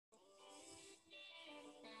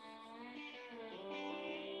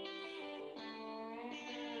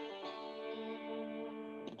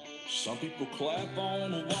Some people clap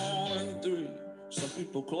on a 1 and 3. Some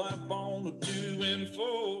people clap on a 2 and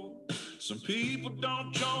 4. Some people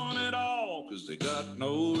don't join at all because they got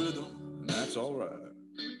no rhythm, and that's alright.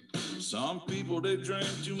 Some people they drink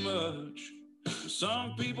too much.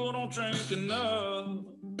 Some people don't drink enough.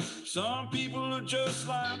 Some people are just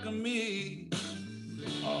like me.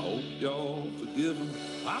 I hope y'all forgive them.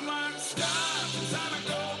 I'm like stars inside a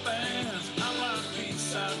gold bands. I'm like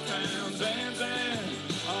peace-side towns, and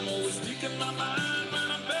I'm always speaking my mind, man.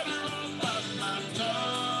 I'm better off biting my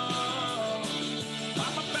tongue.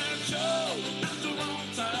 I'm a bad show at the wrong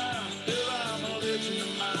time. Hell, I'm a legend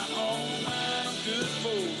in my own mind. I'm good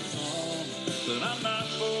for some, but I'm not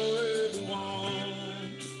for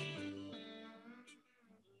everyone.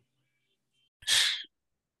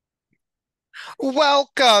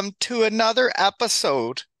 Welcome to another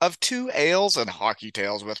episode of Two Ales and Hockey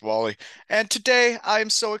Tales with Wally. And today I am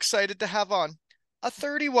so excited to have on a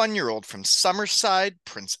 31-year-old from Summerside,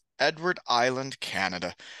 Prince Edward Island,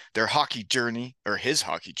 Canada. Their hockey journey, or his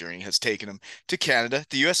hockey journey, has taken him to Canada,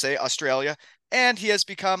 the USA, Australia, and he has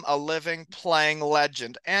become a living, playing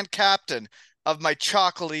legend and captain of my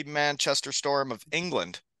chocolatey Manchester Storm of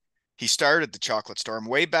England. He started the Chocolate Storm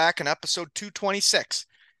way back in episode 226.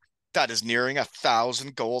 That is nearing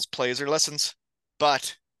 1,000 goals, plays, or listens.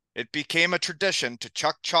 But it became a tradition to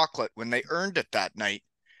chuck chocolate when they earned it that night.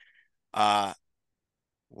 Uh,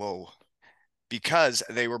 whoa. Because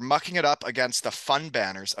they were mucking it up against the Fun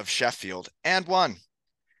Banners of Sheffield and won.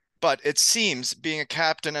 But it seems being a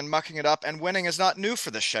captain and mucking it up and winning is not new for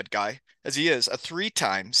this shed guy, as he is a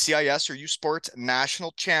three-time CIS or U Sports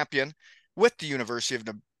national champion with the University of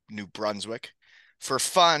New Brunswick. For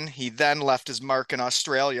fun, he then left his mark in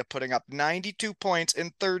Australia, putting up 92 points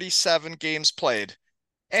in 37 games played,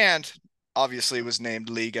 and obviously was named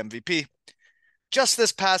league MVP. Just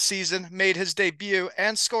this past season, made his debut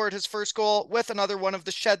and scored his first goal with another one of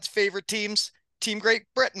the Shed's favorite teams, Team Great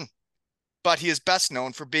Britain. But he is best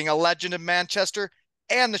known for being a legend in Manchester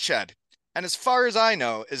and the Shed, and as far as I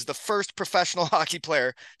know, is the first professional hockey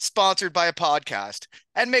player sponsored by a podcast,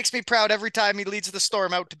 and makes me proud every time he leads the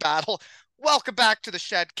Storm out to battle. Welcome back to the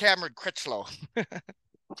Shed, Cameron Critchlow.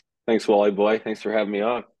 Thanks, Wally boy. Thanks for having me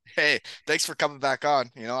on. Hey, thanks for coming back on.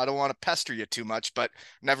 I don't want to pester you too much, but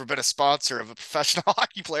never been a sponsor of a professional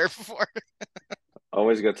hockey player before.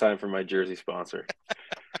 Always got time for my jersey sponsor.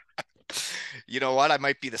 You know what? I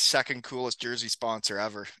might be the second coolest jersey sponsor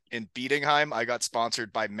ever. In Bietigheim, I got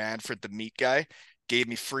sponsored by Manfred the Meat Guy. Gave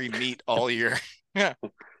me free meat all year. Yeah.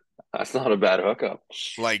 That's not a bad hookup.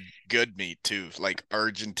 Like good meat too, like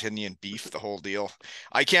Argentinian beef, the whole deal.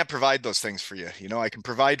 I can't provide those things for you. I can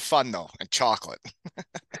provide fun though and chocolate.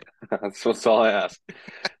 That's all I ask.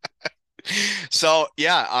 So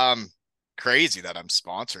yeah, crazy that I'm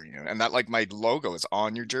sponsoring you and that like my logo is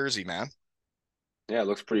on your jersey, man. Yeah, it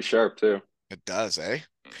looks pretty sharp too. It does, eh?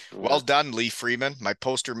 Well Yeah, done, Lee Freeman, my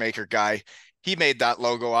poster maker guy. He made that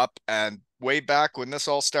logo up, and way back when this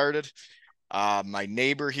all started, my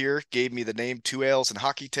neighbor here gave me the name Two Ales and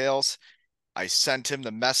Hockey Tales. I sent him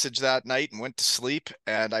the message that night and went to sleep,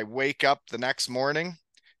 and I wake up the next morning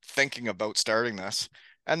thinking about starting this,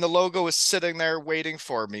 and the logo is sitting there waiting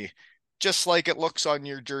for me, just like it looks on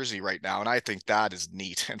your jersey right now. And I think that is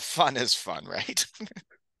neat, and fun is fun, right?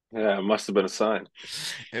 yeah, it must have been a sign.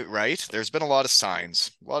 Right? There's been a lot of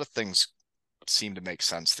signs. A lot of things seem to make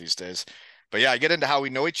sense these days. But yeah, I get into how we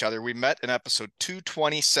know each other. We met in episode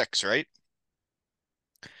 226, right?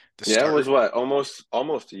 The Yeah, it start. was what,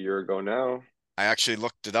 almost a year ago now. I actually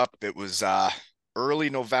looked it up. It was early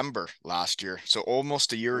November last year. So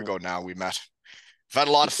almost a year Yeah. ago now we met. We've had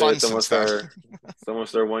a lot You of say fun since then. it's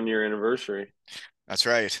almost our 1 year anniversary. That's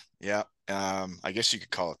right. Yeah. I guess you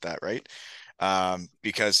could call it that, right?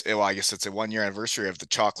 Because well, I guess it's a 1 year anniversary of the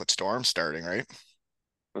Chocolate Storm starting, right?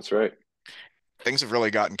 That's right. Things have really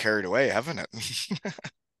gotten carried away, haven't it?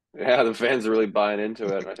 Yeah, the fans are really buying into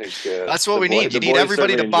it. I think That's what we need. You the need boys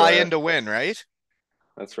everybody certainly to buy enjoy in it. to win, right?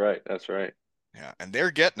 That's right. That's right. Yeah, and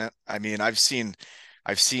they're getting it. I mean, I've seen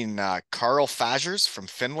Carl Fagers from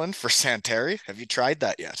Finland for Santeri. Have you tried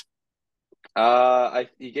that yet? I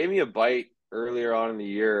he gave me a bite earlier on in the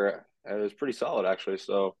year. And it was pretty solid actually.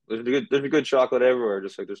 So there's a good chocolate everywhere,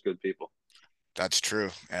 just like there's good people. That's true.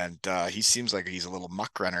 And he seems like he's a little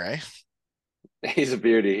muck runner, eh? He's a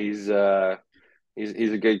beauty. He's a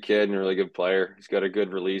good kid and a really good player. He's got a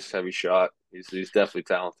good release, heavy shot. He's definitely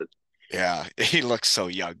talented. Yeah, he looks so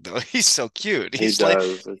young though. He's so cute. He He's like,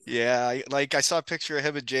 does. yeah, like I saw a picture of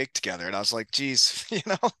him and Jake together, and I was like, geez,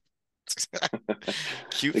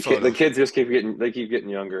 Cute The photo. kids just keep getting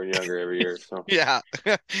younger and younger every year. So Yeah.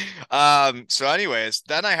 So anyways,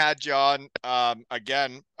 then I had you on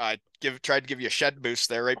again. I tried to give you a shed boost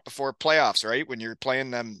there right before playoffs, right? When you're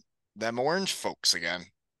playing them orange folks again.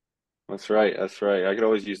 that's right. That's right. I could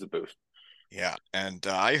always use the boost. Yeah, and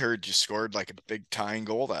I heard you scored like a big tying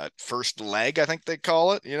goal that first leg, I think they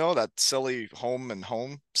call it. You know, that silly home and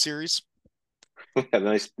home series.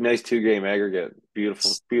 Yeah, nice 2 game aggregate.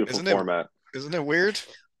 Beautiful Isn't it format. isn't it weird?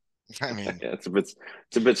 I mean, Yeah, it's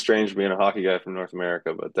a bit strange being a hockey guy from North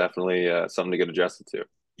America, but definitely something to get adjusted to.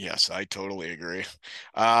 yes, I totally agree.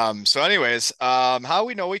 So anyways, how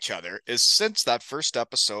we know each other is since that first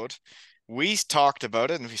episode, we talked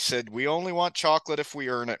about it and we said we only want chocolate if we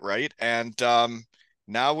earn it, right? And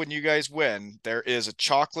now when you guys win, there is a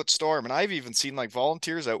chocolate storm. And I've even seen like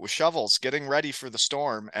volunteers out with shovels getting ready for the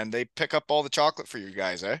storm and they pick up all the chocolate for you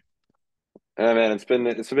guys, eh? Yeah, man, it's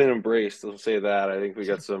been embraced. I'll say that. I think we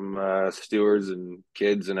got some stewards and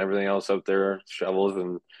kids and everything else out there, shovels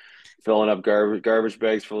and filling up garbage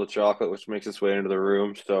bags full of chocolate, which makes its way into the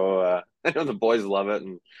room. So I know the boys love it,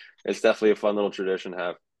 and it's definitely a fun little tradition to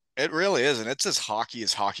have. It really is, and it's as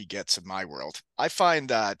hockey gets in my world. I find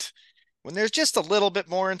that when there's just a little bit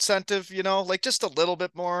more incentive, you know, like just a little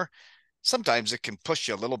bit more, sometimes it can push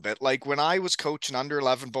you a little bit. Like when I was coaching under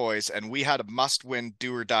 11 boys and we had a must win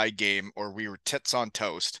do or die game or we were tits on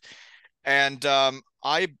toast. And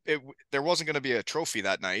there wasn't going to be a trophy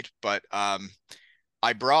that night, but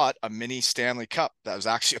I brought a mini Stanley Cup that was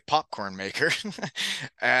actually a popcorn maker.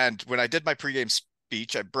 And when I did my pregame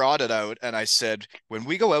speech, I brought it out and I said, when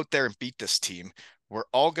we go out there and beat this team, we're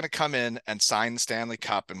all going to come in and sign the Stanley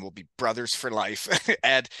Cup and we'll be brothers for life.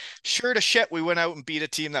 And sure to shit, we went out and beat a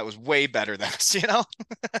team that was way better than us, you know?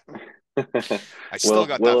 I still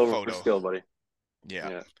got Will that over photo. skill, buddy. Yeah.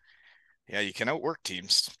 Yeah. Yeah, you can outwork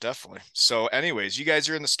teams, definitely. So, anyways, you guys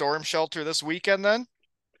are in the storm shelter this weekend then?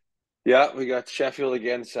 Yeah, we got Sheffield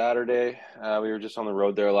again Saturday. We were just on the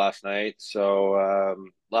road there last night. So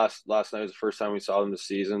last night was the first time we saw them this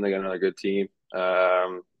season. They got another good team.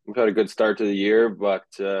 We've had a good start to the year, but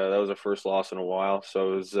that was our first loss in a while.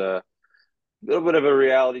 So it was a little bit of a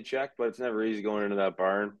reality check, but it's never easy going into that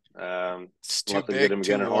barn. It's too We'll have to get big, them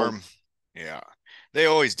too again at home. warm. Yeah. They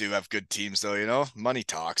always do have good teams though, you know? Money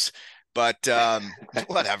talks. But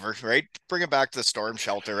whatever, right? Bring it back to the storm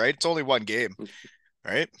shelter, right? It's only one game,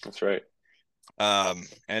 right? That's right.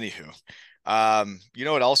 Anywho. You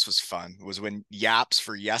know what else was fun was when Yaps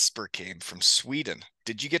for Jesper came from Sweden.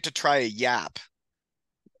 Did you get to try a yap?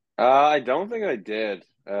 I don't think I did.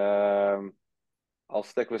 I'll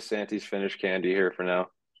stick with Santy's Finnish candy here for now.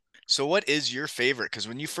 So what is your favorite? Because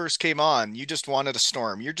when you first came on, you just wanted a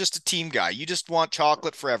storm. You're just a team guy. You just want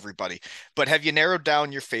chocolate for everybody. But have you narrowed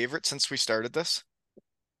down your favorite since we started this?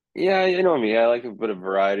 Yeah, you know me. I like a bit of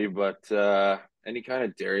variety, but any kind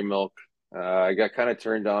of dairy milk. I got kind of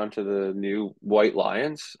turned on to the new White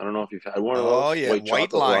Lions. I don't know if you've had one of Oh those yeah, white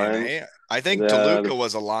White chocolate Lion, lions. eh? I think The DeLuca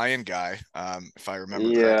was a lion guy, if I remember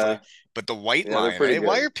correctly. yeah, But the White yeah, they're Lion, pretty eh?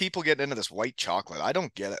 Why good. are people getting into this white chocolate? I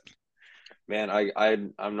don't get it. Man,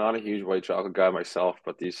 I'm not a huge white chocolate guy myself,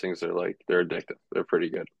 but these things are like they're addictive. They're pretty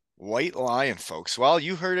good. White Lion, folks. Well,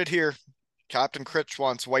 you heard it here. Captain Critch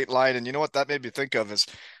wants White Lion, and you know what that made me think of is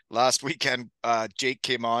last weekend, Jake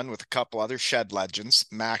came on with a couple other shed legends,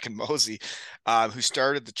 Mac and Mosey, who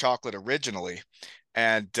started the chocolate originally.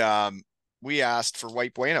 And we asked for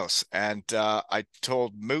white buenos, and I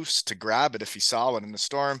told Moose to grab it if he saw one in the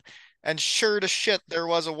storm. And sure to shit, there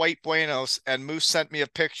was a white buenos, and Moose sent me a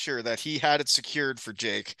picture that he had it secured for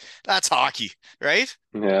Jake. That's hockey, right?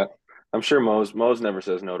 Yeah, I'm sure Mo's never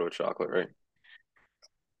says no to a chocolate, right?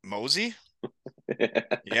 Mosey?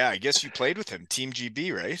 Yeah, I guess you played with him, Team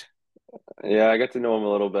GB, right? Yeah, I got to know him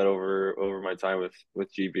a little bit over my time with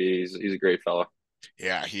GB. He's a great fella.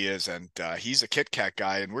 Yeah, he is, and he's a Kit Kat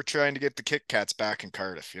guy, and we're trying to get the Kit Kats back in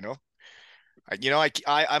Cardiff. You know,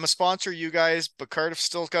 I'm a sponsor, of you guys, but Cardiff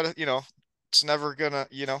still got to, it's never gonna,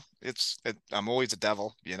 I'm always a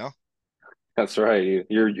devil, you know. That's right.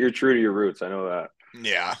 You're true to your roots. I know that.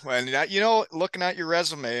 Yeah, and looking at your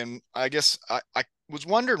resume, and I guess I was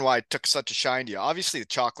wondering why it took such a shine to you. Obviously, the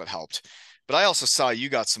chocolate helped, but I also saw you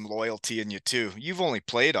got some loyalty in you too. You've only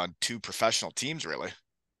played on two professional teams, really.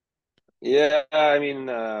 Yeah, I mean,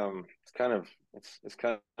 it's kind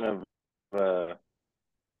of uh,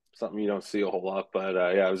 something you don't see a whole lot. But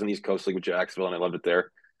yeah, I was in the East Coast League with Jacksonville, and I loved it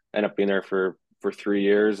there. Ended up being there for 3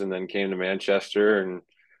 years, and then came to Manchester. And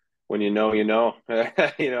when you know, you know,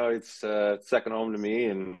 it's second home to me,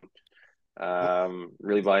 and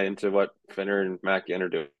really buy into what Finner and Mac are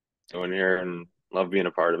doing here, and love being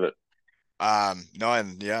a part of it. No,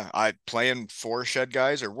 and yeah, I playing for Shed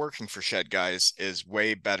Guys or working for Shed Guys is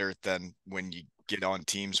way better than when you get on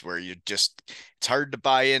teams where it's hard to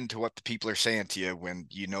buy into what the people are saying to you when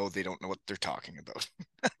you know they don't know what they're talking about.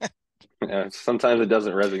 Yeah, sometimes it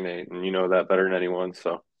doesn't resonate, and you know that better than anyone.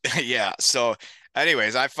 So Yeah. So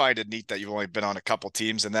anyways, I find it neat that you've only been on a couple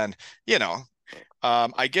teams and then,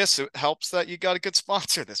 I guess it helps that you got a good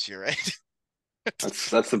sponsor this year, right?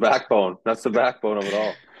 that's the backbone. That's the backbone of it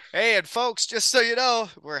all. Hey, and folks, just so you know,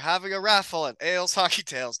 we're having a raffle at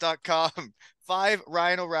aleshockeytales.com. 5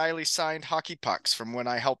 Ryan O'Reilly signed hockey pucks from when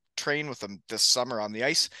I helped train with him this summer on the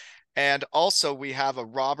ice. And also, we have a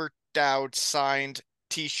Robert Dowd signed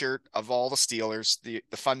T-shirt of all the Steelers, the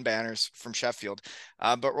fun banners from Sheffield.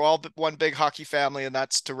 But we're all one big hockey family, and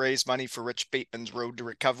that's to raise money for Rich Bateman's road to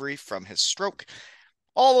recovery from his stroke.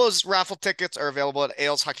 All those raffle tickets are available at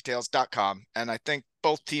aleshockeytales.com. And I think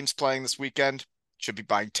both teams playing this weekend should be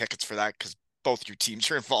buying tickets for that because both your teams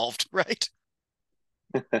are involved, right?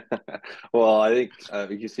 Well, I think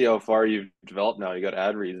you can see how far you've developed now. You got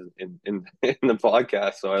ad reads in the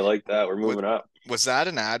podcast, so I like that. We're Was, moving up. was that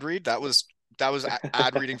an ad read? That was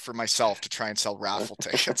ad reading for myself to try and sell raffle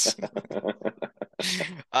tickets.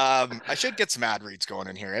 I should get some ad reads going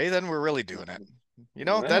in here, eh? Then we're really doing it.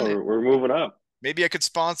 No, Then we're moving up. maybe I could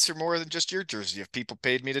sponsor more than just your jersey if people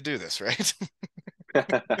paid me to do this, right?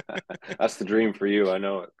 That's the dream for you. I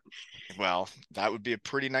know it. Well, that would be a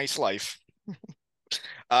pretty nice life.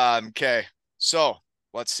 Okay. So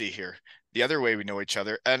let's see here. The other way we know each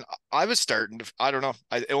other, and I was starting to, I don't know,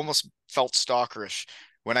 it almost felt stalkerish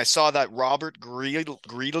when I saw that Robert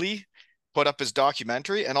Greeley put up his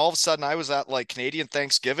documentary, and all of a sudden I was at like Canadian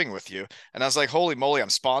Thanksgiving with you, and I was like, holy moly, I'm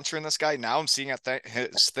sponsoring this guy. Now I'm seeing at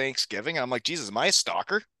his Thanksgiving, and I'm like, Jesus, am I a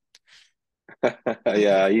stalker?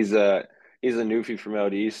 Yeah, he's a newfie from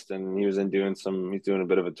out east, and he's doing a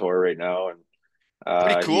bit of a tour right now, and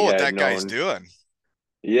Pretty he cool what had that guy's known. doing.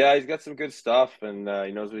 Yeah, he's got some good stuff, and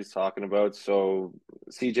he knows what he's talking about. So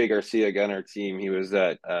CJ Garcia, again, our team, he was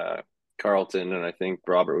at Carleton, and I think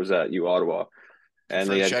Robert was at U Ottawa,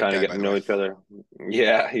 and they Preferred had shed kind of guy, get by to the know way. each other.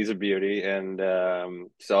 Yeah, he's a beauty, and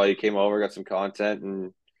so he came over, got some content,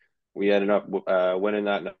 and we ended up winning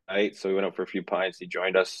that night. So we went out for a few pints. He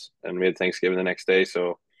joined us, and we had Thanksgiving the next day.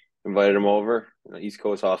 So invited him over, East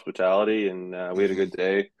Coast hospitality, and we had a Mm-hmm. good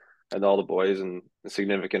day. Had all the boys and the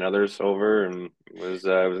significant others over, and it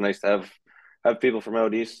was nice to have people from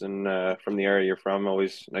out east and from the area you're from.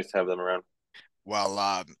 Always nice to have them around. Well,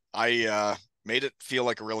 I made it feel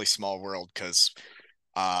like a really small world because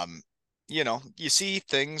um, you see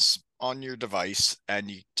things on your device and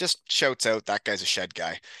you just shouts out that guy's a shed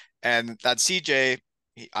guy. And that CJ,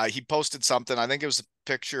 he posted something. I think it was a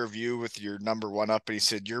picture of you with your number one up, and he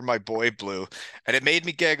said, "You're my boy, Blue," and it made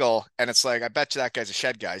me giggle. And it's like, I bet you that guy's a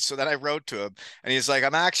shed guy. So then I wrote to him, and he's like,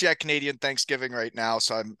 "I'm actually at Canadian Thanksgiving right now,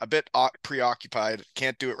 so I'm a bit preoccupied.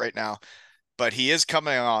 Can't do it right now." But he is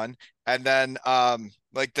coming on. And then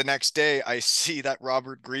like the next day I see that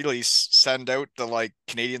Robert Greeley send out the like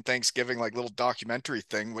Canadian Thanksgiving like little documentary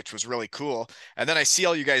thing, which was really cool. And then I see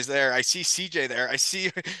all you guys there. I see CJ there. I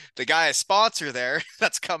see the guy a sponsor there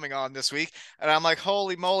that's coming on this week. And I'm like,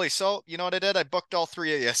 holy moly. So you know what I did? I booked all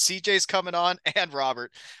three of you. CJ's coming on and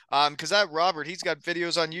Robert. Because that Robert, he's got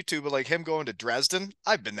videos on YouTube of like him going to Dresden.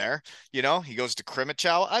 I've been there. He goes to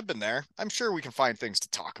Critchlow. I've been there. I'm sure we can find things to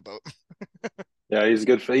talk about. Yeah, he's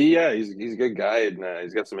good. Yeah, he's a good guy, and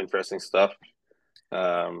he's got some interesting stuff.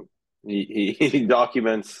 Um, he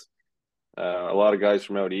documents a lot of guys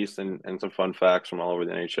from out east and some fun facts from all over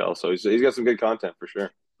the NHL. So he's got some good content for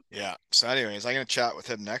sure. Yeah. So anyways, I'm gonna chat with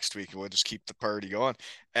him next week and we'll just keep the party going.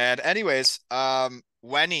 And anyways,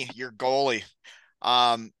 Wenny, your goalie.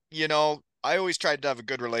 I always tried to have a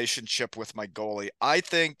good relationship with my goalie. I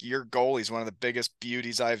think your goalie is one of the biggest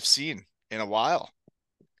beauties I've seen in a while.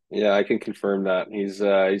 Yeah, I can confirm that.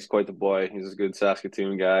 He's quite the boy. He's a good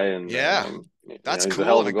Saskatoon guy, and Yeah. That's he's a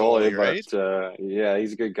hell cool of in a a goalie, goalie. right? But yeah,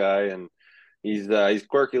 he's a good guy, and he's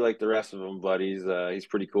quirky like the rest of them, but he's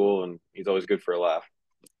pretty cool, and he's always good for a laugh.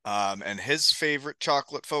 And his favorite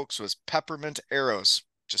chocolate, folks, was peppermint arrows.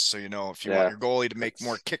 Just so you know, if you want Yeah, your goalie to make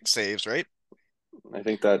more that's kick saves, right? I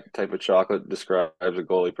think that type of chocolate describes a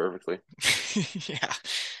goalie perfectly. Yeah.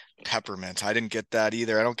 Peppermint. I didn't get that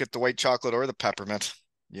either. I don't get the white chocolate or the peppermint,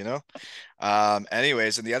 you know?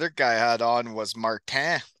 Anyways, and the other guy I had on was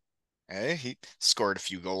Martin. Hey, he scored a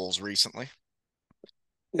few goals recently.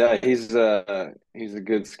 Yeah, he's a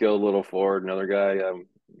good skilled little forward. Another guy.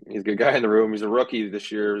 He's a good guy in the room. He's a rookie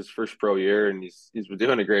this year, his first pro year, and he's been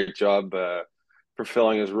doing a great job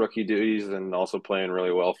fulfilling his rookie duties and also playing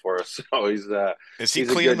really well for us. So Is he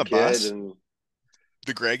he's a cleaning the good kid, bus? and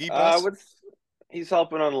The Greggy bus? With he's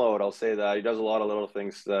helping unload. I'll say that he does a lot of little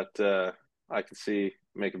things that I can see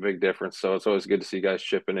make a big difference. So it's always good to see guys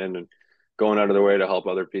chipping in and going out of their way to help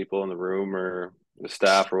other people in the room or the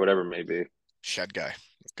staff or whatever it may be. Shed guy.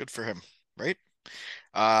 Good for him, right?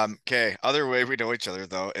 Okay. Other way we know each other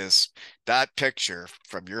though is that picture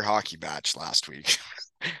from your hockey match last week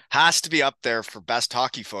has to be up there for best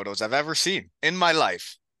hockey photos I've ever seen in my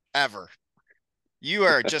life, ever. You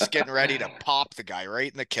are just getting ready to pop the guy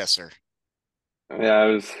right in the kisser. Yeah, I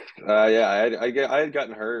was. Yeah, I had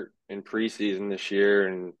gotten hurt in preseason this year,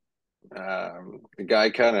 and the guy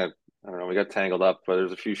kind of, I don't know, we got tangled up, but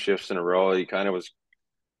there's a few shifts in a row. He kind of was,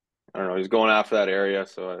 I don't know, he's going after that area,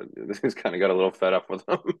 so I just kind of got a little fed up with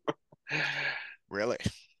him. Really?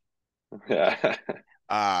 Yeah.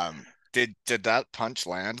 Did that punch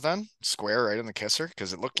land then? Square right in the kisser?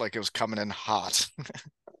 Because it looked like it was coming in hot.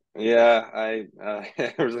 Yeah,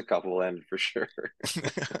 there was a couple ended for sure.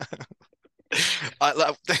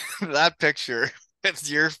 That, that picture, it's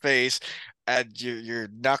your face and your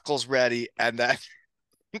knuckles ready, and then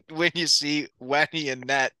when you see Wenny and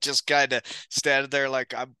Net just kind of standing there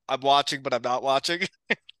like I'm watching, but I'm not watching.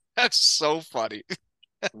 That's so funny.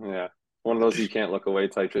 Yeah, one of those you can't look away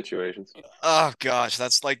type situations. Oh gosh,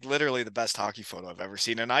 that's like literally the best hockey photo I've ever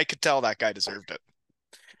seen, and I could tell that guy deserved it.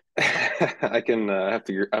 I can I have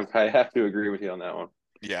to agree with you on that one.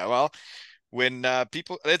 Yeah, well, when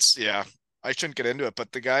people, it's yeah, I shouldn't get into it,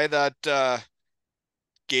 but the guy that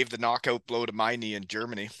gave the knockout blow to my knee in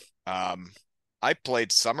Germany, um, I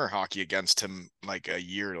played summer hockey against him like a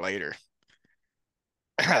year later,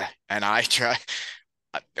 and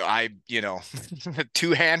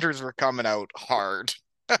two-handers were coming out hard.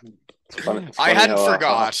 It's funny. It's I funny hadn't how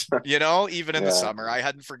forgot, even in the yeah, summer, I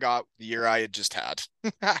hadn't forgot the year I had just had.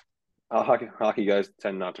 hockey guys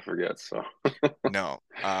tend not to forget. So No,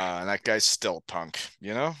 and that guy's still punk,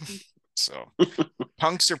 So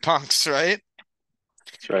punks are punks, right?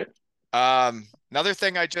 that's right. Another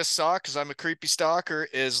thing I just saw because I'm a creepy stalker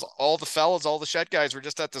is all the fellas, all the shed guys were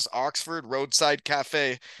just at this Oxford roadside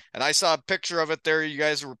cafe, and I saw a picture of it there. You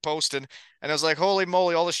guys were posting, and I was like, "Holy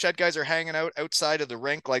moly! All the shed guys are hanging out outside of the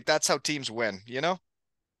rink. Like that's how teams win."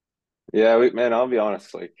 Yeah, man, I'll be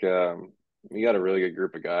honest. Like, we got a really good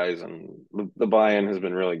group of guys, and the buy-in has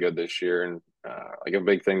been really good this year. And like a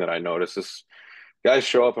big thing that I noticed is guys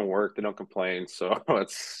show up and work; they don't complain. So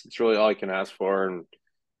it's really all you can ask for. And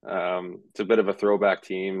it's a bit of a throwback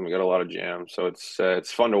team. We got a lot of jams, so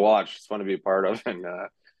it's fun to watch. It's fun to be a part of, and An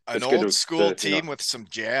it's good old school team with some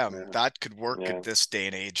jam yeah, that could work yeah, at this day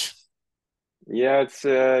and age. yeah. It's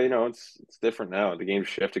it's different now. The game's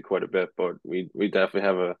shifted quite a bit, but we definitely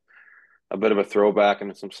have a bit of a throwback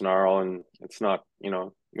and some snarl, and it's not,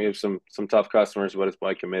 we have some tough customers, but it's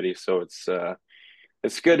by committee, so it's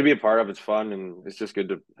good to be a part of. It's fun, and it's just good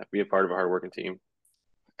to be a part of a hardworking team.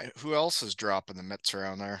 Who else is dropping the mitts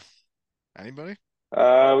around there? Anybody? We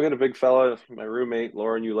got a big fella, my roommate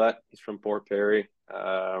Lauren Ulett. He's from Port Perry.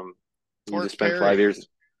 He just Port spent Perry. 5 years.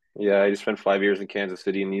 Yeah, he just spent 5 years in Kansas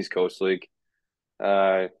City in the East Coast League.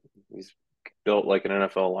 Uh, he's built like an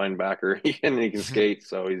NFL linebacker. He can skate,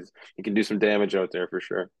 so he can do some damage out there for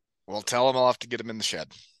sure. Well, tell him I'll have to get him in the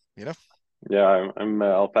shed. You know? Yeah,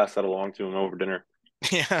 I'll pass that along to him over dinner.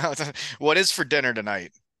 Yeah. What is for dinner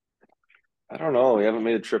tonight? I don't know. We haven't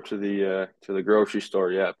made a trip to the grocery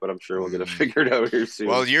store yet, but I'm sure we'll get it Mm. figured out here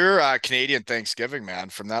Well, soon. your Canadian Thanksgiving, man,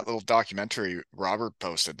 from that little documentary Robert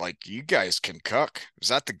posted, like you guys can cook. Is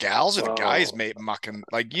that the gals or the guys Well, mate mucking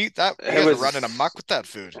like you it guys are running was amok with that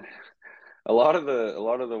food? a lot of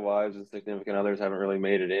the wives and significant others haven't really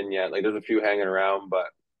made it in yet. Like there's a few hanging around,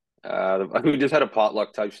 but we just had a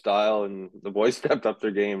potluck type style, and the boys stepped up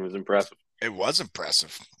their game. It was impressive. It was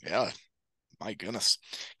impressive. Yeah, my goodness.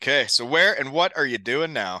 Okay, so where and what are you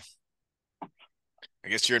doing now? I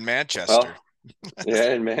guess you're in Well, Manchester,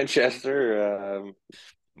 yeah, in Manchester,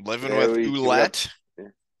 living yeah, with we got Oulette.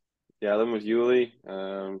 yeah, living with Yuli,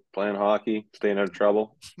 playing hockey, staying out of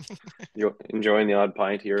trouble, enjoying the odd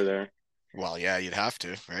pint here or there. Well, yeah, you'd have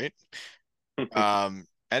to, right?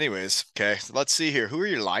 Anyways, okay, so let's see here. Who are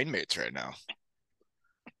your line mates right now?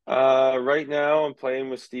 Right now I'm playing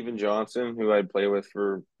with Steven Johnson, who I'd play with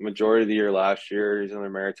for majority of the year last year. He's another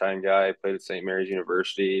Maritime guy. Played at St. Mary's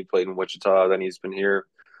University, played in Wichita. Then he's been here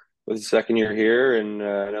with his second year here, and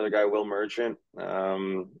another guy, Will Merchant,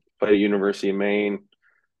 played at University of Maine,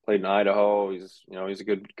 played in Idaho. He's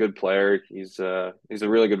a good player. He's a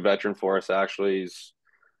really good veteran for us. Actually, I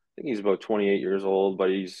think he's about 28 years old, but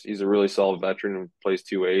he's a really solid veteran and plays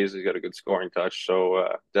two ways. He's got a good scoring touch,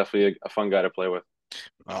 so definitely a fun guy to play with.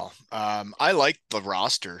 Well, I like the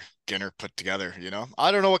roster Ginner put together, you know.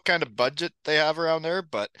 I don't know what kind of budget they have around there,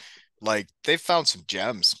 but like they've found some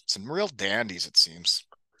gems, some real dandies, it seems.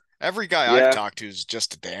 Every guy I've Yeah, talked to is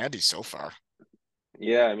just a dandy so far.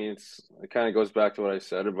 yeah. I mean, it kind of goes back to what I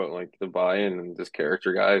said about like the buy-in and just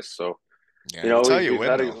character guys. So Yeah, that's how you we've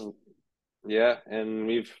win had though. a yeah, and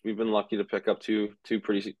we've been lucky to pick up two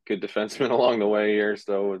pretty good defensemen along the way here.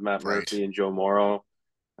 So with Matt Right. Murphy and Joe Morrow,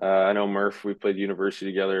 I know Murph. We played university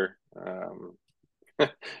together.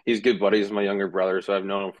 He's good buddies with my younger brother, so I've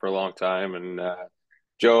known him for a long time. And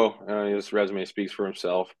Joe, his resume speaks for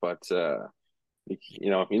himself. But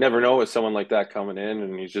you never know with someone like that coming in,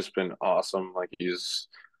 and he's just been awesome. Like he's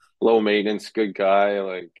low maintenance, good guy.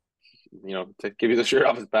 Like to give you the shirt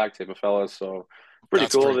off his back type of fella. So pretty That's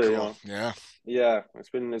cool pretty to cool. Yeah. yeah, it's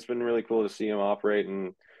been really cool to see him operate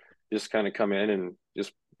and just kind of come in and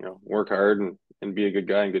just work hard and be a good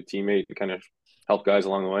guy and good teammate and kind of help guys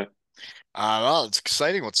along the way. Well, it's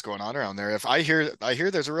exciting what's going on around there. If I hear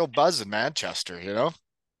there's a real buzz in Manchester, you know?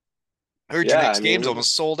 I heard your Yeah, next I mean game's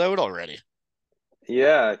almost sold out already.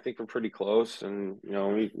 yeah, I think we're pretty close, and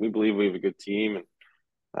we believe we have a good team,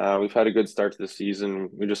 and we've had a good start to the season.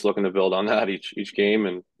 We're just looking to build on that each game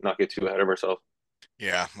and not get too ahead of ourselves.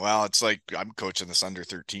 Yeah, well, it's like I'm coaching this under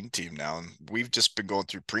 13 team now, and we've just been going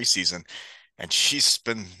through preseason, and she's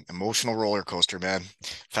been emotional roller coaster, man.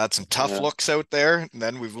 I've had some tough Yeah, looks out there, and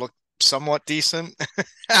then we've looked somewhat decent.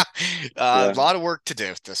 A yeah, lot of work to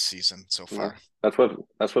do this season so yeah. far. That's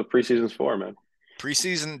what preseason's for, man.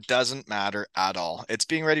 Preseason doesn't matter at all. It's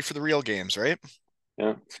being ready for the real games, right?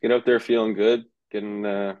 Yeah, let's get out there feeling good, getting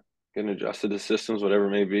adjusted to systems, whatever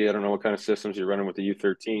it may be. I don't know what kind of systems you're running with the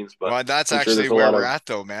U13s, but Well, that's I'm sure actually there's a where lot we're of. at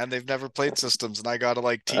though, man. They've never played systems and I gotta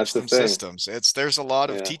like That's teach the them thing. systems. There's a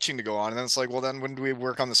lot of Yeah, teaching to go on. And then it's like, well, then when do we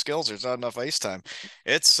work on the skills? There's not enough ice time.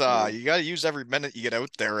 It's yeah, you gotta use every minute you get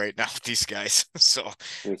out there right now with these guys. So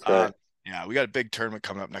that's uh right. yeah, we got a big tournament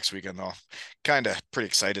coming up next weekend though. Kind of pretty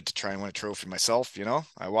excited to try and win a trophy myself, you know.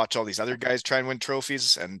 I watch all these other guys try and win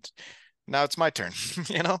trophies and now it's my turn,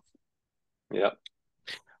 you know. Yeah.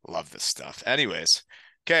 Love this stuff. Anyways,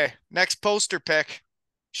 okay, next poster pick.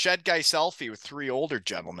 Shed guy selfie with three older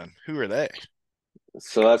gentlemen. Who are they?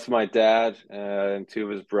 So that's my dad and two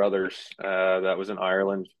of his brothers. That was in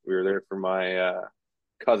Ireland. We were there for my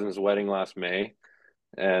cousin's wedding last May,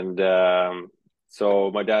 and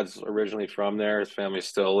so my dad's originally from there. His family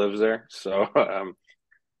still lives there. So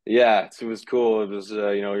yeah, it was cool. It was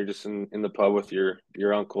you're just in the pub with your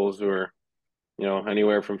uncles who are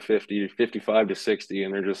anywhere from 55 to 60,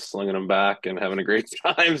 and they're just slinging them back and having a great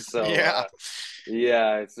time. So Yeah.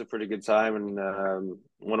 yeah, it's a pretty good time. And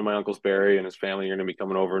one of my uncles, Barry, and his family are going to be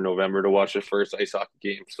coming over in November to watch the first ice hockey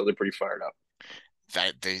game. So they're pretty fired up.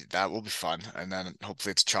 That will be fun. And then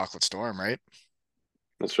hopefully it's Chocolate Storm, right?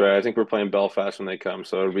 That's right. I think we're playing Belfast when they come,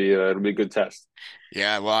 so it'll be a good test.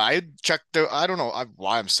 Yeah, well, I checked out, I don't know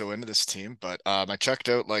why I'm so into this team, but I checked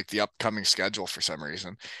out like the upcoming schedule for some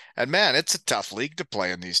reason. And man, it's a tough league to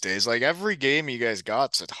play in these days. Like every game you guys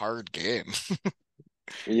got's a hard game.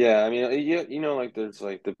 Yeah, I mean, like there's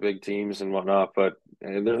like the big teams and whatnot, but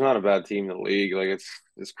there's not a bad team in the league. Like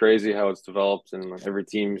it's crazy how it's developed, and every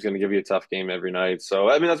team's going to give you a tough game every night. So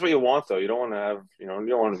I mean, that's what you want, though. You don't want to have, you don't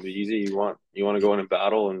want it to be easy. You want to go in and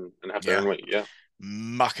battle and have to Yeah, earn what you get.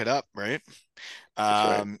 muck it up, right? That's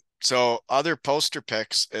right. So other poster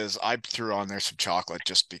picks is I threw on there some chocolate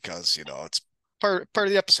just because, you know, it's part of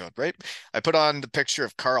the episode, right? I put on the picture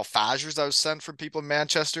of Carl Fazers that was sent from people in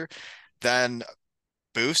Manchester. Then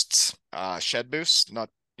boosts, shed boosts, not,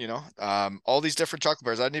 all these different chocolate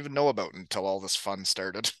bars I didn't even know about until all this fun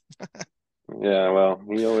started. Yeah, well,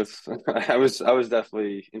 it's I was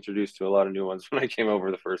definitely introduced to a lot of new ones when I came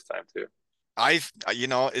over the first time too.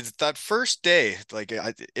 It's that first day, like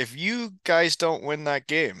if you guys don't win that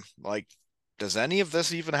game, like, does any of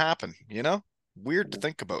this even happen? You know, weird to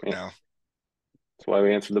think about Yeah, now, that's why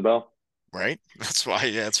we answered the bell. right? That's why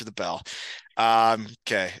you answer the bell.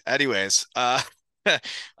 Okay. Anyways,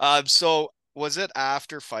 so was it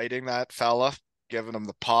after fighting that fella, giving him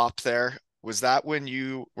the pop there? Was that when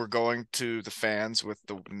you were going to the fans with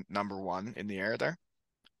the number one in the air there,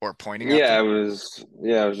 or pointing at Yeah, them? it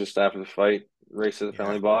was just after the fight, race to the Yeah.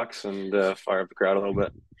 penalty box and fire up the crowd a little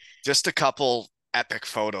bit. Just a couple epic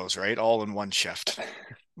photos, right? All in one shift.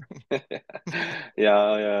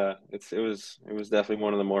 Yeah, it was definitely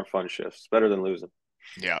one of the more fun shifts. Better than losing.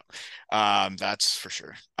 Yeah. That's for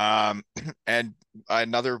sure. And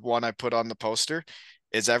another one I put on the poster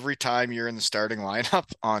is every time you're in the starting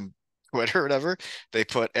lineup on Twitter or whatever, they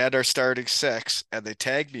put Ed our starting six and they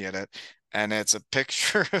tag me in it. and it's a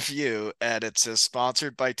picture of you, and it says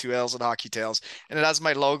sponsored by Two Ales and Hockey Tales, and it has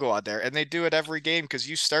my logo on there. And they do it every game because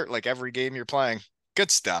you start like every game you're playing.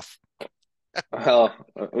 Good stuff. Well,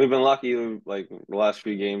 we've been lucky. Like the last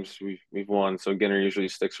few games, we've won. So Ginner usually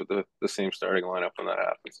sticks with the same starting lineup when that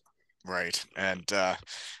happens. Right. And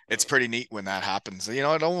it's pretty neat when that happens. You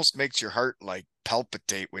know, it almost makes your heart like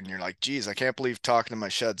palpitate when you're like, geez, I can't believe talking to my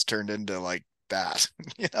sheds turned into like that.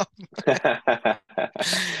 You know?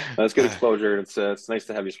 That's good Uh, exposure. It's nice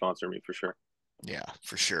to have you sponsor me for sure. yeah,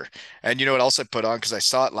 for sure. And you know what else I put on? Because I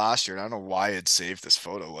saw it last year and I don't know why I'd saved this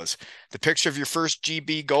photo was the picture of your first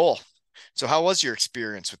GB goal. So how was your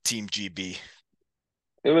experience with Team GB?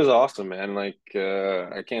 It was awesome, man. Like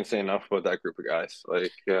I can't say enough about that group of guys.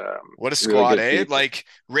 Like What a really squad, good eh? people. Like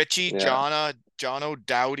Richie, Yeah, Jono,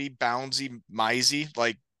 Dowdy, Bouncy, Mizey,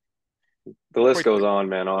 like the list quite goes on,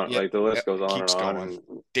 man. On yeah, like the yeah, list goes on and keeps on, going. and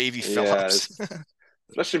Davy yeah, Phillips. it's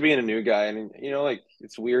especially being a new guy. And like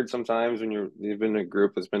it's weird sometimes when you've been in a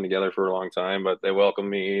group that's been together for a long time, but they welcomed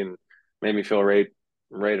me and made me feel right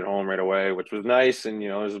at home right away, which was nice. And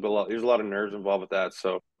there's a lot of nerves involved with that.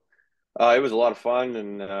 So it was a lot of fun,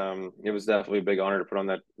 and it was definitely a big honor to put on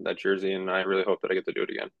that jersey. And I really hope that I get to do it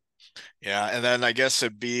again. Yeah, and then I guess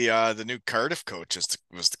it'd be the new Cardiff coach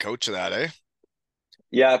was the coach of that, eh?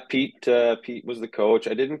 Yeah, Pete was the coach.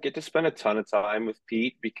 I didn't get to spend a ton of time with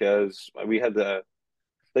Pete because we had the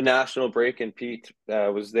national break and Pete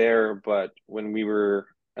was there. But when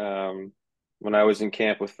I was in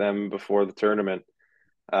camp with them before the tournament,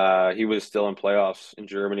 he was still in playoffs in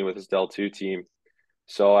Germany with his Del 2 team.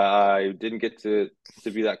 So I didn't get to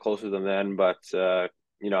be that close with him then. But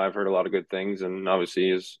I've heard a lot of good things, and obviously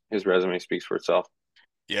his resume speaks for itself.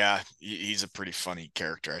 Yeah, he's a pretty funny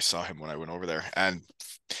character. I saw him when I went over there. And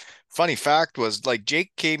funny fact was like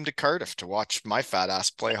Jake came to Cardiff to watch my fat ass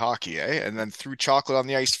play hockey, eh? And then threw chocolate on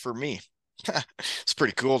the ice for me. It's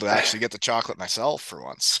pretty cool to actually get the chocolate myself for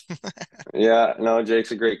once. Yeah, no,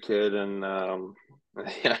 Jake's a great kid, and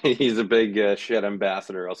yeah, he's a big shit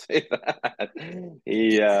ambassador. I'll say that.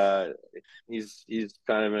 He he's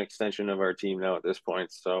kind of an extension of our team now at this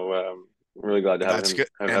point. So I'm really glad to have That's him good.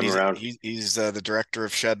 And have him around. he's the director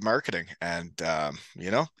of Shed Marketing, and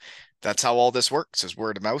you know, that's how all this works is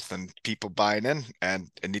word of mouth and people buying in, and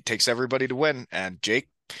it takes everybody to win. And Jake,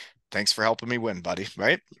 thanks for helping me win, buddy.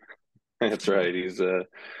 Right? That's right. He's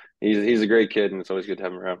a great kid, and it's always good to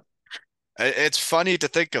have him around. It's funny to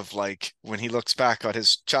think of like when he looks back on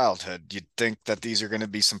his childhood, you'd think that these are going to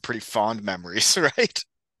be some pretty fond memories, right?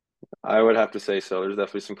 I would have to say so. There's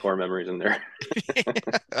definitely some core memories in there.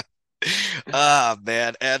 Ah,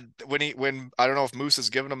 man. And when I don't know if Moose has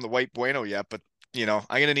given him the white bueno yet, but you know,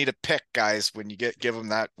 I'm gonna need a pick, guys, when you give him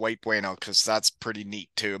that white bueno, because that's pretty neat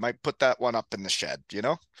too. I might put that one up in the shed, you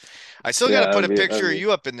know? I still gotta Yeah, put a that'd picture of be.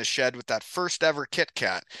 you up in the shed with that first ever Kit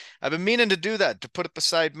Kat. I've been meaning to do that, to put it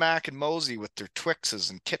beside Mac and Mosey with their Twixes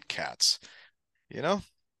and Kit Kats, you know?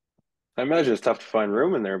 I imagine it's tough to find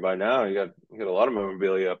room in there by now. You got a lot of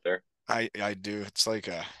memorabilia up there. I do. It's like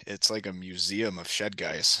a museum of shed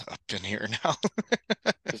guys up in here now.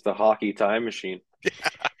 Just a hockey time machine.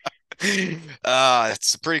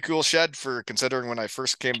 It's a pretty cool shed for considering when I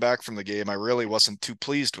first came back from the game, I really wasn't too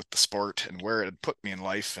pleased with the sport and where it had put me in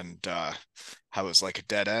life and how it was like a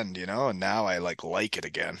dead end, you know, and now I like it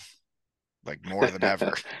again, like more than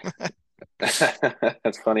ever.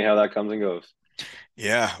 That's funny how that comes and goes.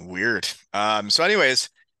 Yeah, weird. So anyways,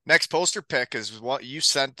 next poster pick is what you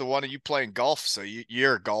sent the one of you playing golf. So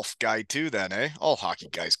you're a golf guy too then, eh? All hockey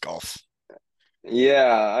guys golf.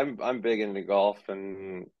 Yeah, I'm big into golf,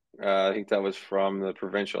 and I think that was from the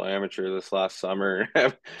provincial amateur this last summer.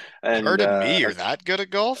 And Pardon me, you're that good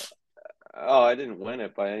at golf? oh, I didn't win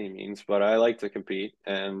it by any means, but I like to compete.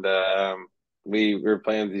 And we were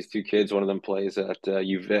playing with these two kids. One of them plays at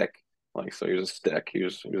UVic, like so he was a stick. He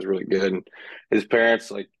was really good. And his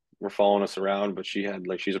parents like were following us around, but she's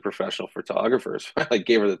a professional photographer, so I like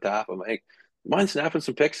gave her the tap. I'm like, mind snapping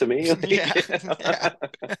some pics of me? Yeah, yeah.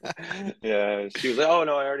 Yeah, she was like, oh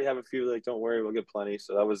no, I already have a few. Like, don't worry, we'll get plenty.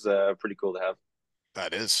 So that was pretty cool to have.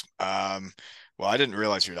 That is. Well, I didn't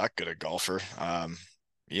realize you're that good at golfer.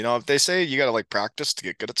 You know, if they say you gotta like practice to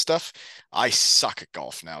get good at stuff, I suck at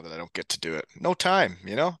golf now that I don't get to do it. No time,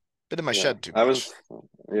 you know? Been in my Yeah, shed too I much. was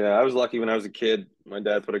yeah, I was lucky when I was a kid. My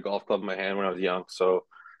dad put a golf club in my hand when I was young, so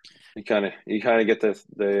you kind of get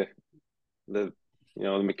the the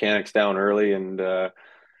mechanics down early, and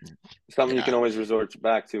something you can Yeah, always resort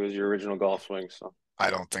back to is your original golf swing. So I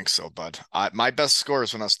don't think so, bud. My best score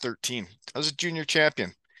is when I was 13. I was a junior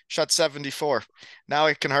champion. Shot 74. Now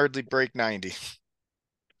I can hardly break 90.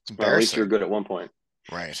 It's well, at least you're embarrassing. good at one point.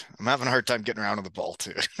 Right. I'm having a hard time getting around to the ball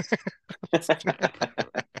too.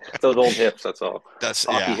 Those old hips, that's all. That's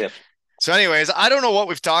Hockey yeah. hips. So, anyways, I don't know what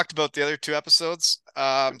we've talked about the other two episodes.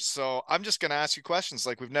 So I'm just gonna ask you questions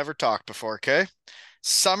like we've never talked before, okay?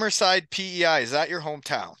 Summerside PEI, is that your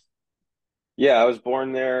hometown? Yeah, I was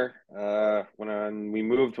born there. We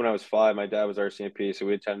moved when I was 5, my dad was RCMP, so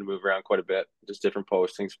we tend to move around quite a bit, just different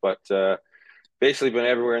postings. But basically, been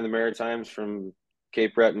everywhere in the Maritimes, from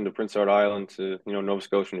Cape Breton to Prince Edward Island to Nova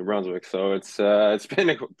Scotia, New Brunswick. So it's been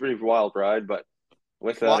a pretty wild ride. But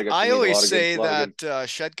with that, Well, I got to I meet always a say lot of that good.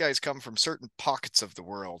 shed guys come from certain pockets of the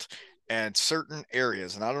world and certain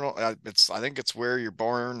areas, and I don't know. I think it's where you're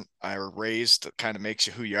born or raised that kind of makes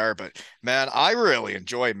you who you are. But man, I really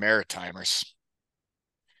enjoy Maritimers.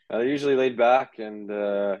 They're usually laid back, and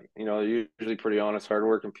usually pretty honest,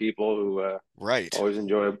 hardworking people who Right. always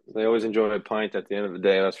enjoy a pint at the end of the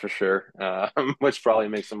day. That's for sure. Which probably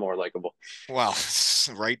makes them more likable. Well,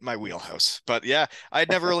 right in my wheelhouse. But yeah, I'd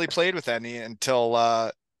never really played with any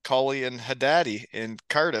until Collie and Haddadi in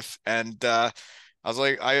Cardiff. And I was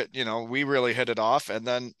like, we really hit it off. And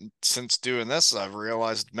then since doing this, I've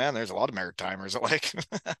realized, man, there's a lot of Maritimers that like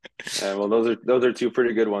Well, those are two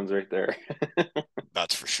pretty good ones right there.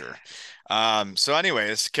 that's for sure. So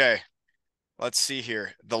anyways, okay. Let's see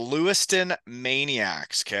here. The Lewiston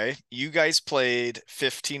Maniacs, okay? You guys played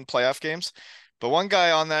 15 playoff games, but one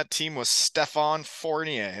guy on that team was Stefan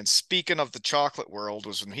Fournier. And speaking of the chocolate world,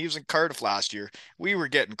 was when he was in Cardiff last year, we were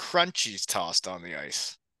getting crunchies tossed on the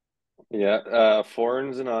ice. Yeah,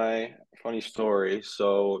 Forens and I, funny story.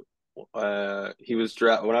 So, he was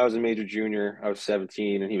drafted when I was a major junior. I was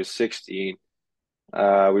 17 and he was 16. We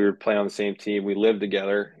were playing on the same team. We lived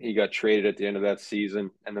together. He got traded at the end of that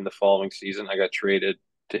season, and then the following season, I got traded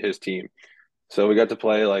to his team. So we got to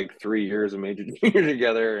play like 3 years of major junior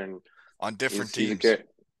together, and On different he's a teams.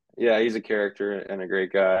 yeah, he's a character and a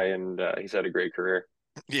great guy, and he's had a great career.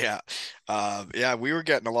 Yeah. Yeah, we were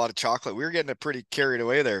getting a lot of chocolate. We were getting it pretty carried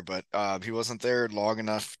away there, but he wasn't there long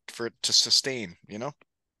enough for it to sustain.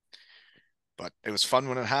 But it was fun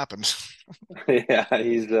when it happened. Yeah,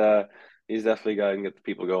 he's definitely a guy who can get the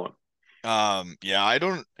people going. Yeah, I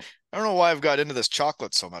don't know why I've got into this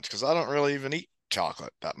chocolate so much because I don't really even eat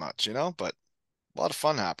chocolate that much, but a lot of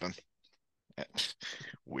fun happening.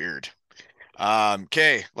 Weird.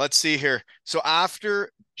 Okay, let's see here. So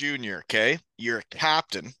after junior, okay, you're a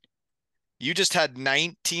captain. You just had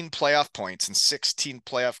 19 playoff points in 16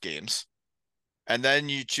 playoff games, and then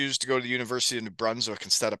you choose to go to the University of New Brunswick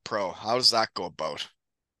instead of pro. How does that go about?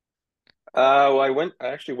 Well, I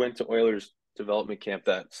actually went to Oilers development camp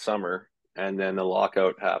that summer, and then the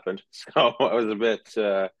lockout happened. So I was a bit.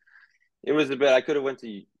 It was a bit. I could have went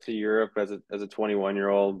to Europe as a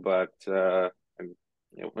 21-year-old, but at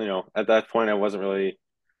that point I wasn't really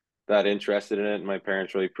that interested in it. And my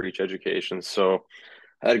parents really preach education, so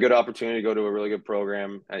I had a good opportunity to go to a really good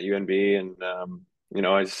program at UNB, and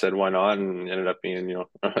I just said why not, and ended up being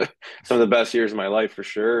some of the best years of my life for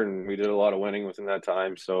sure. And we did a lot of winning within that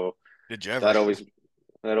time, so Did you ever? that always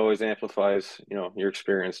that always amplifies your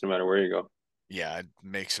experience no matter where you go. Yeah, it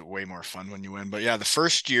makes it way more fun when you win. But yeah, the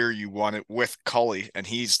first year you won it with Cully, and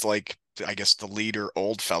he's like, I guess the leader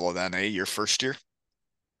old fellow then, eh? Your first year?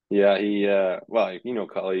 Yeah, he well,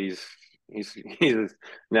 Cully, he's a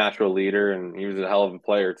natural leader, and he was a hell of a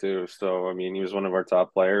player too. So I mean, he was one of our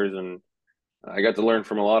top players, and I got to learn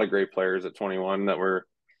from a lot of great players at 21 that were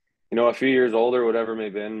a few years older, whatever it may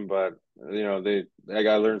have been. But I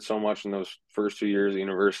got to learn so much in those first 2 years of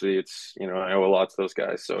university. It's I owe a lot to those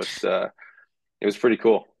guys, so it was pretty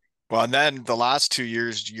cool. Well, and then the last 2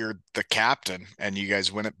 years, you're the captain, and you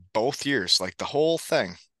guys win it both years, like the whole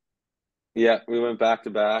thing. Yeah, we went back to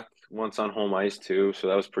back once on home ice too, so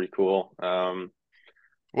that was pretty cool.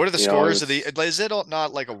 What are the It scores of the? was Is it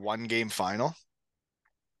not like a one game final?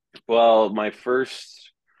 well, my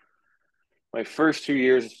first 2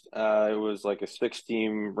 years, it was like a 6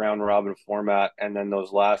 team round robin format, and then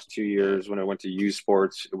those last 2 years when I went to U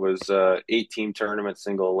Sports, it was 8 team tournament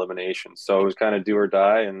single elimination. So it was kind of do or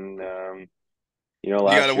die, and You got to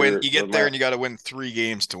last win. year You get there and you got to win 3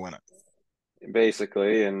 games to win it.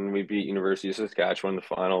 basically, and we beat University of Saskatchewan in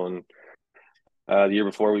the final, and the year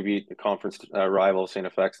before we beat the conference rival St.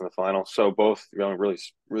 FX in the final. So both really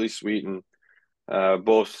really sweet, and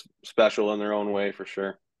both special in their own way for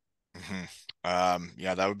sure. Hmm.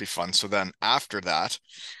 Yeah, that would be fun. So then after that,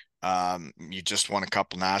 you just won a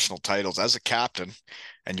couple national titles as a captain,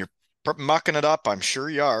 and you're mucking it up. I'm sure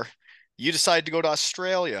you are. You decide to go to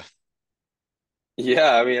Australia.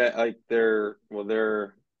 Yeah, I mean, like their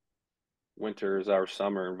winter is our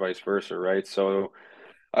summer and vice versa, right? So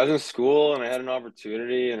I was in school and I had an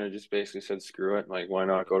opportunity, and I just basically said, "Screw it! Like, why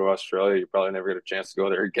not go to Australia? You probably never get a chance to go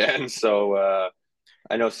there again." So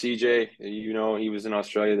I know CJ. He was in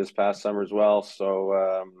Australia this past summer as well. So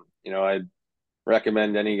I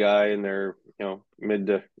recommend any guy in their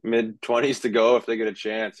mid 20s to go if they get a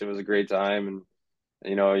chance. It was a great time,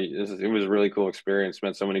 and it was a really cool experience.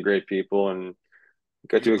 Met so many great people and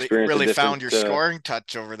got to You experience a really different. found your scoring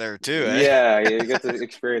touch over there too, eh? Yeah, you get to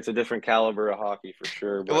experience a different caliber of hockey for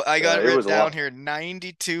sure. Well, But I got it it written was a down lot. here,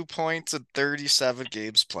 92 points and 37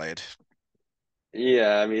 games played.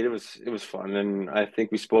 Yeah, I mean it was fun, and I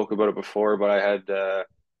think we spoke about it before. But I had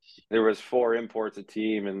there was four imports a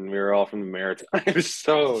team, and we were all from the Maritimes.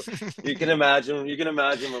 So you can imagine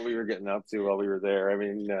what we were getting up to while we were there. I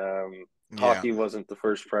mean, Yeah. hockey wasn't the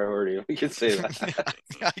first priority. We could say that.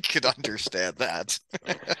 I could understand that.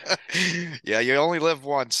 Yeah, you only live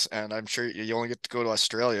once, and I'm sure you only get to go to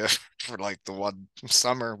Australia for like the one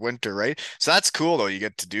summer, winter, right? So that's cool though. You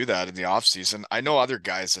get to do that in the off season. I know other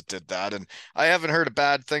guys that did that, and I haven't heard a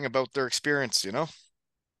bad thing about their experience, you know?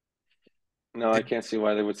 No, I Did can't see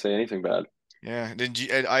why they would say anything bad. yeah, did you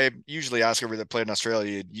I usually ask everybody that played in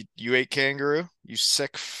Australia, you ate kangaroo? You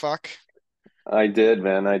sick fuck? I did,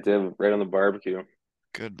 man. I did right on the barbecue,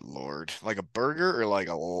 Good Lord. Like a burger or like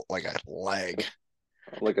a leg?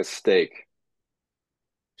 like a steak.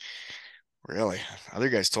 Really? Other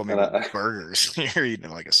guys told me And about burgers. You're eating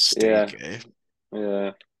like a yeah, steak, eh?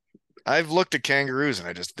 yeah. I've looked at kangaroos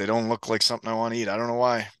and they don't look like something I want to eat. I don't know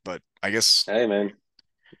why, but I guess Hey, man,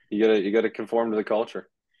 you gotta conform to the culture.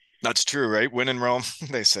 that's true, right? When in Rome,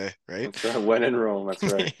 they say, right? That's right. When in Rome, that's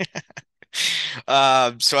right.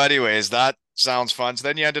 So anyways, that sounds fun. So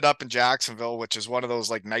then you ended up in Jacksonville, which is one of those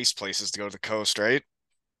like nice places to go to the coast, right?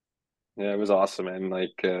 Yeah, it was awesome, man.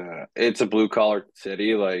 Like, it's a blue collar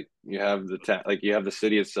city. Like, you have the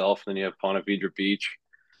city itself, and then you have Ponte Vedra Beach,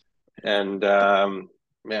 and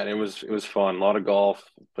man, it was fun. A lot of golf,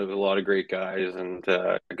 played with a lot of great guys, and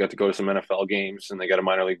I got to go to some NFL games, and they got a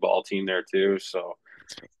minor league ball team there too. So,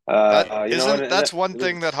 That and, isn't and that's it one was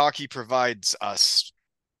thing that hockey provides us,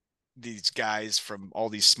 these guys from all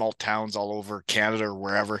these small towns all over Canada or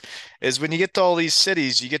wherever, is when you get to all these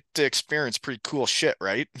cities, you get to experience pretty cool shit,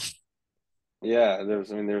 right? Yeah,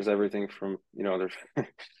 there's everything from, there's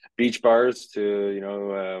beach bars to,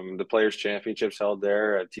 the Players Championships held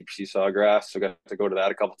there at TPC Sawgrass. So got to go to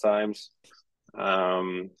that a couple times.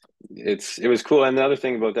 Um, it was cool. And the other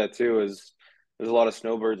thing about that too is there's a lot of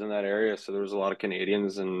snowbirds in that area. So there was a lot of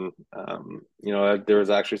Canadians, and, there was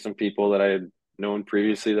actually some people that I had known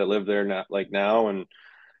previously that lived there now. And,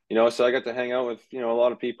 so I got to hang out with, a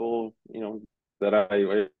lot of people, that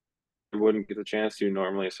I wouldn't get the chance to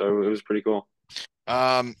normally. So it was pretty cool.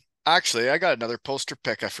 Um, Actually, I got another poster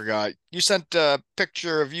pic I forgot. You sent a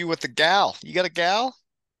picture of you with a gal. You got a gal?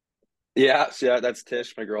 Yeah, so yeah, that's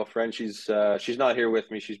Tish, my girlfriend. She's not here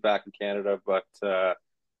with me. She's back in Canada, but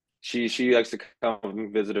she likes to come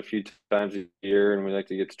and visit a few times a year, and we like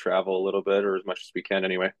to get to travel a little bit, or as much as we can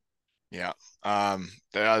anyway. Yeah. Yeah,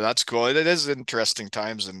 that's cool. It is interesting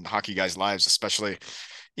times in hockey guys' lives, especially,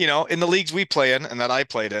 in the leagues we play in and that I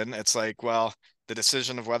played in. It's like, well, the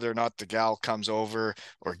decision of whether or not the gal comes over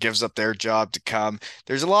or gives up their job to come.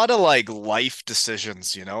 There's a lot of like life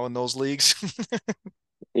decisions, in those leagues.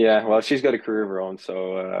 Yeah, well, she's got a career of her own,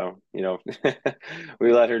 so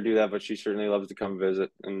we let her do that, but she certainly loves to come visit,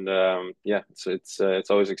 and yeah, it's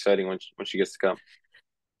always exciting when she gets to come.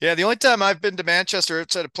 Yeah, the only time I've been to Manchester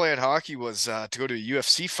outside of playing hockey was to go to a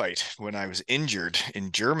UFC fight when I was injured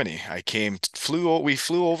in Germany. We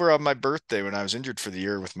flew over on my birthday when I was injured for the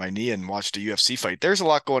year with my knee and watched a UFC fight. There's a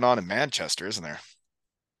lot going on in Manchester, isn't there?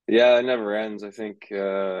 Yeah, it never ends. I think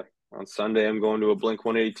on Sunday I'm going to a Blink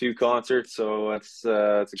 182 concert, so that's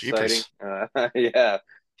exciting. Jeepers. Yeah,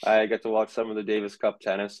 I got to watch some of the Davis Cup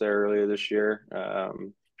tennis there earlier this year.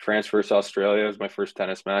 France versus Australia was my first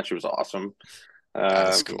tennis match. It was awesome. That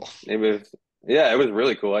is cool. It was Yeah, it was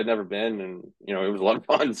really cool. I'd never been, and it was a lot of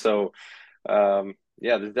fun. So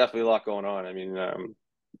yeah, there's definitely a lot going on. I mean,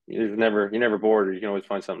 you're never bored, or you can always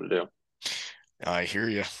find something to do. I hear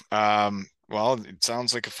you. Well, it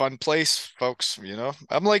sounds like a fun place, folks,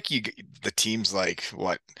 I'm like the team's like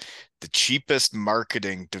what? The cheapest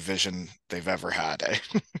marketing division they've ever had,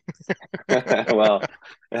 eh? Well,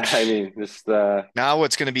 I mean, just Now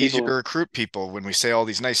it's going to be easier to people. recruit people when we say all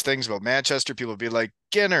these nice things about Manchester. People will be like,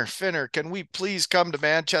 Ginner, Finner, can we please come to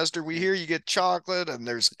Manchester? We hear you get chocolate and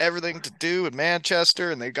there's everything to do in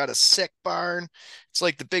Manchester and they've got a sick barn. It's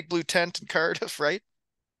like the big blue tent in Cardiff, right?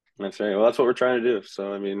 That's right. Well, that's what we're trying to do.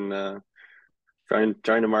 So, I mean,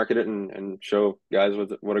 trying to market it and show guys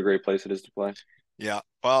what a great place it is to play. Yeah.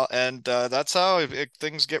 Well, and that's how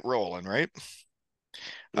things get rolling, right?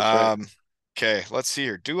 That's right. Um, okay, let's see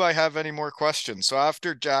here. Do I have any more questions? So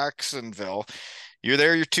after Jacksonville, you're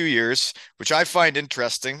there your 2 years, which I find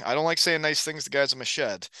interesting. I don't like saying nice things to guys in my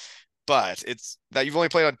shed, but it's that you've only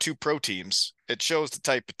played on two pro teams. It shows the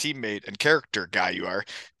type of teammate and character guy you are,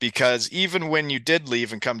 because even when you did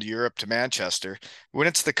leave and come to Europe to Manchester, when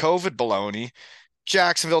it's the COVID baloney,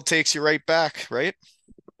 Jacksonville takes you right back, right?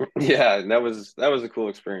 Yeah, and that was a cool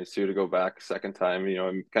experience too to go back a second time.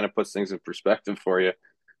 It kind of puts things in perspective for you.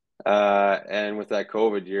 And with that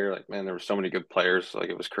COVID year, like man, there were so many good players. Like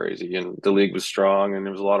it was crazy, and the league was strong, and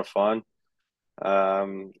it was a lot of fun.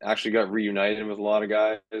 Actually got reunited with a lot of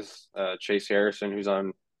guys. Chase Harrison, who's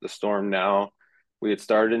on the Storm now. We had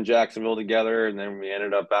started in Jacksonville together, and then we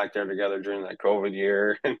ended up back there together during that COVID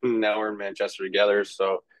year, and now we're in Manchester together.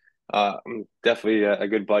 So, definitely a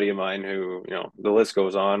good buddy of mine who, the list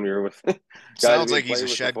goes on. We were with guys Sounds we like had he's played a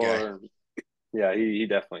with shed guy. before. Yeah, he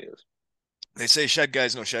definitely is. They say shed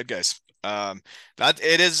guys, no shed guys. That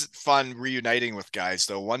it is fun reuniting with guys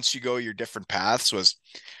though. Once you go your different paths was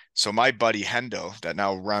so my buddy Hendo that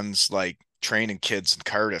now runs like training kids in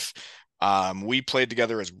Cardiff. We played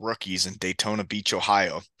together as rookies in Daytona Beach,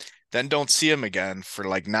 Ohio. Then don't see him again for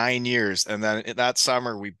like 9 years. And then that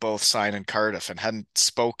summer we both signed in Cardiff and hadn't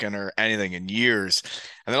spoken or anything in years.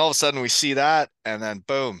 And then all of a sudden we see that and then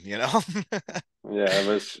boom, you know? Yeah,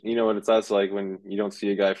 but you know what that's like when you don't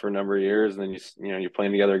see a guy for a number of years, and then you're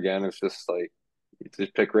playing together again. It's just like you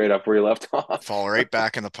just pick right up where you left off. Fall right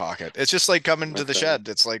back in the pocket. It's just like coming to the That's right. shed.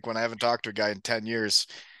 It's like when I haven't talked to a guy in 10 years,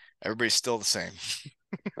 everybody's still the same.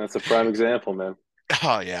 That's a prime example, man.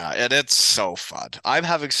 Oh yeah, and it's so fun. I'm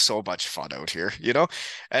having so much fun out here, you know?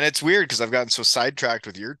 And it's weird because I've gotten so sidetracked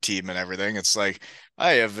with your team and everything. It's like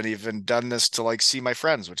I haven't even done this to like see my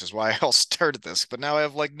friends, which is why I all started this. But now I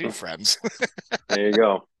have like new friends. There you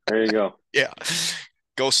go. There you go. Yeah.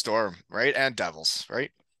 Go Storm, right? And Devils,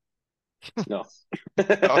 right? No.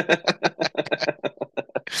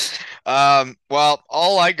 Oh. Well,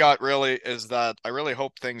 all I got really is that I really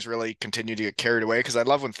hope things really continue to get carried away because I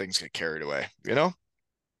love when things get carried away, you know?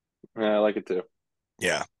 Yeah, I like it too,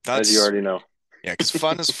 Yeah, as you that's already know. yeah, because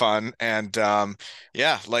fun is fun. And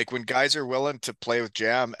yeah, like when guys are willing to play with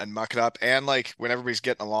jam and muck it up, and like when everybody's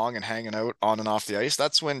getting along and hanging out on and off the ice,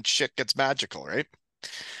 that's when shit gets magical, right?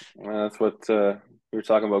 That's what we were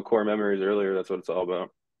talking about core memories earlier. That's what it's all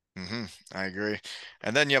about. I agree.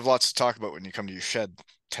 And then you have lots to talk about when you come to your shed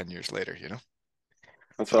 10 years later, you know?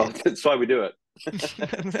 That's So all. That's why we do it.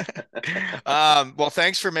 well,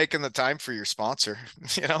 thanks for making the time for your sponsor,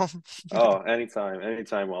 you know? Oh,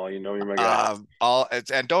 anytime, Wally. You know you're my guy. All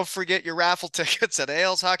and don't forget your raffle tickets at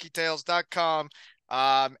aleshockeytales.com.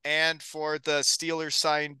 And for the Steelers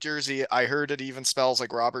signed jersey, I heard it even spells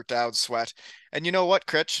like Robert Dowd's sweat. And you know what,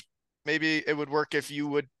 Critch? Maybe it would work if you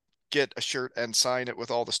would get a shirt and sign it with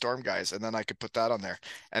all the Storm guys, and then I could put that on there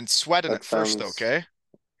and sweat in That it first, sounds okay?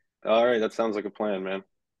 all right. That sounds like a plan, man.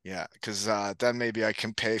 Yeah, because then maybe I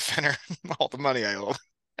can pay Finner all the money I owe.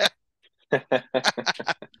 I'm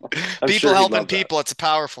People sure he'd helping love that. people, it's a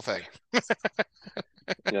powerful thing.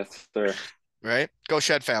 Yes, sir. Right? Go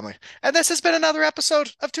Shed family. And this has been another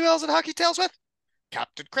episode of Two L's and Hockey Tales with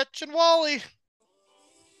Captain Critch and Wally.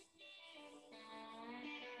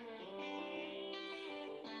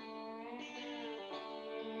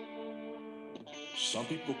 Some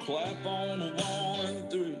people clap on a 1 and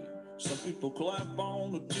 3. Some people clap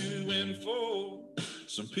on a 2 and 4.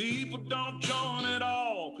 Some people don't join at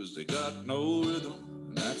all because they got no rhythm,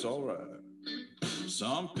 and that's alright.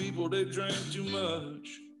 Some people they drink too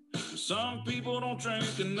much. Some people don't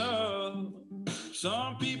drink enough.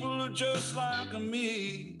 Some people are just like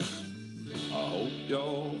me. I hope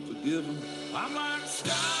y'all forgive them. I'm like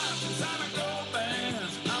Scott inside a gold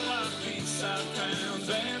bands. I'm like Peace Out Towns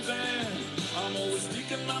and